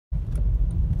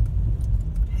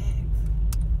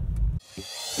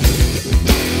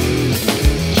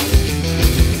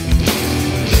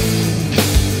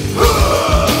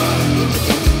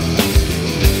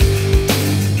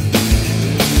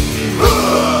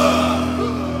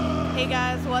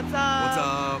What's up? What's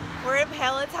up? We're in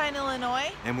Palatine,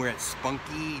 Illinois. And we're at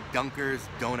Spunky Dunkers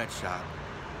Donut Shop.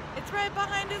 It's right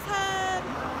behind his head.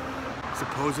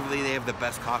 Supposedly they have the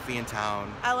best coffee in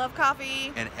town. I love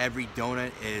coffee. And every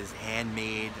donut is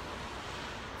handmade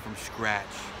from scratch.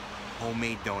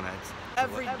 Homemade donuts.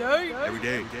 Every day. Every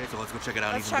day. So let's go check it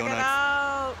out. Let's Eat some check donuts. it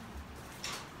out.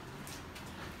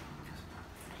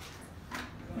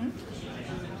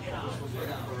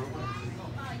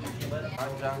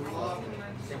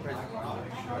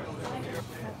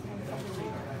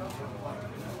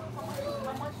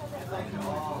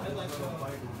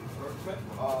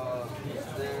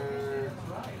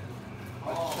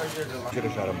 Should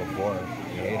have shot him before.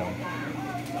 We ate him.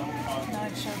 No,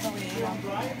 it shows that we ate them.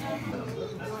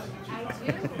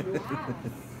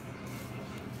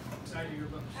 Side of your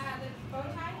books.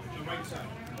 The right side.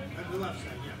 The left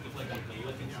side, yeah.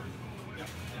 Yeah.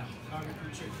 Target for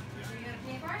chicken.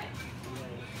 Yeah.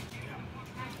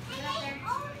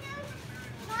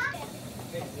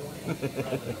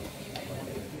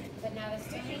 But now the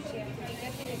sticky chip, you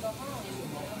get to go home.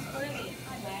 It's early,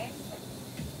 okay?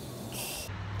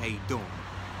 How you doing?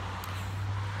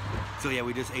 So yeah,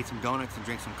 we just ate some donuts and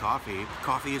drank some coffee.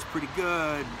 Coffee is pretty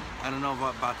good. I don't know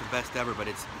about the best ever, but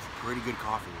it's pretty good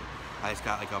coffee. I just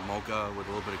got like a mocha with a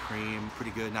little bit of cream.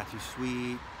 Pretty good, not too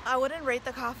sweet. I wouldn't rate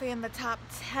the coffee in the top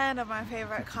 10 of my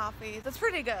favorite coffees. It's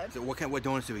pretty good. So what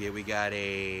donuts do we get? We got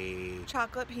a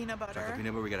Chocolate peanut butter. chocolate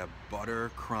peanut butter. We got a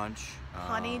butter crunch.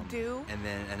 Honeydew. And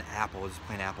then an apple, just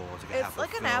plain apple. It's like an It's apple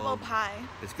like an apple filled. pie.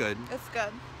 It's good. It's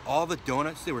good. All the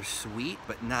donuts, they were sweet,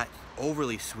 but not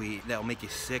overly sweet. That'll make you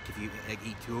sick if you like,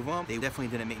 eat two of them. They definitely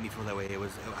didn't make me feel that way. It was,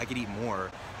 I could eat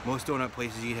more. Most donut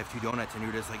places, you'd have two donuts and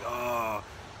you're just like, oh,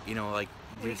 you know, like,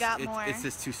 We got more. It's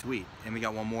just too sweet. And we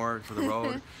got one more for the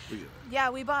road.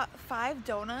 Yeah, we bought 5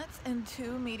 donuts and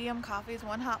 2 medium coffees,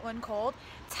 1 hot, 1 cold.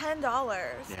 $10.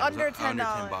 Yeah, Under it was $10. under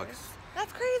 10 bucks.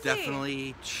 That's crazy.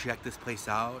 Definitely check this place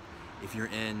out if you're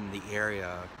in the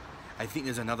area. I think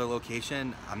there's another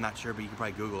location. I'm not sure, but you can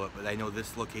probably Google it. But I know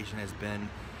this location has been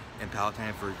in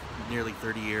Palatine for nearly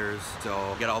 30 years.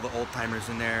 So get all the old timers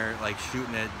in there, like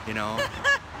shooting it, you know.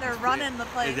 They're running the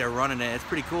place. They're running it. It's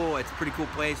pretty cool. It's a pretty cool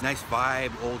place. Nice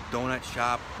vibe. Old donut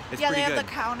shop. It's yeah, pretty they have good.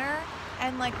 the counter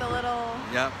and like the little.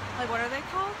 Yep. Like what are they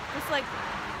called? Just like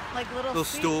little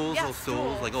seats. Stools. Yeah, little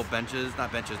stools. Like little benches.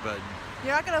 Not benches, but.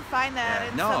 You're not gonna find that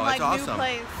in No, some like it's awesome. new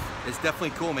place. It's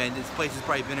definitely cool, man. This place has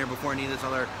probably been here before any of this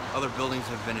other buildings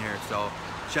have been here. So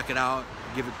check it out.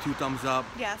 Give it 2 thumbs up.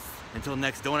 Yes. Until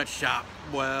next donut shop.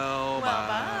 Well,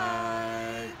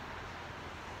 bye.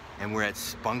 And we're at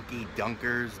Spunky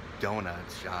Dunkers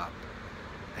Donuts shop.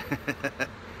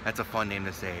 That's a fun name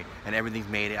to say. And everything's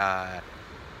made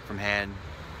from hand.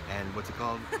 And what's it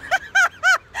called?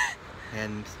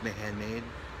 Handmade.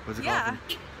 What's it called?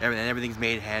 Yeah. Everything's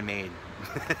made handmade.